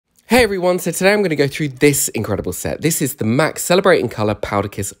Hey everyone, so today I'm going to go through this incredible set. This is the MAC Celebrating Colour Powder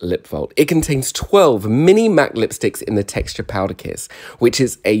Kiss Lip Vault. It contains 12 mini MAC lipsticks in the texture Powder Kiss, which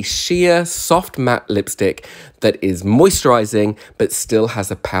is a sheer soft matte lipstick that is moisturising but still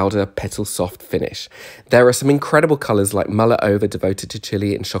has a powder petal soft finish. There are some incredible colours like Mullet Over, Devoted to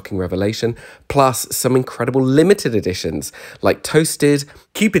Chili and Shocking Revelation, plus some incredible limited editions like Toasted,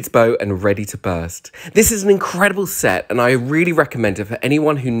 Cupid's Bow and Ready to Burst. This is an incredible set and I really recommend it for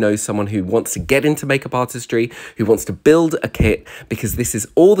anyone who knows someone who wants to get into makeup artistry, who wants to build a kit, because this is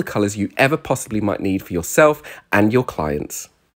all the colours you ever possibly might need for yourself and your clients.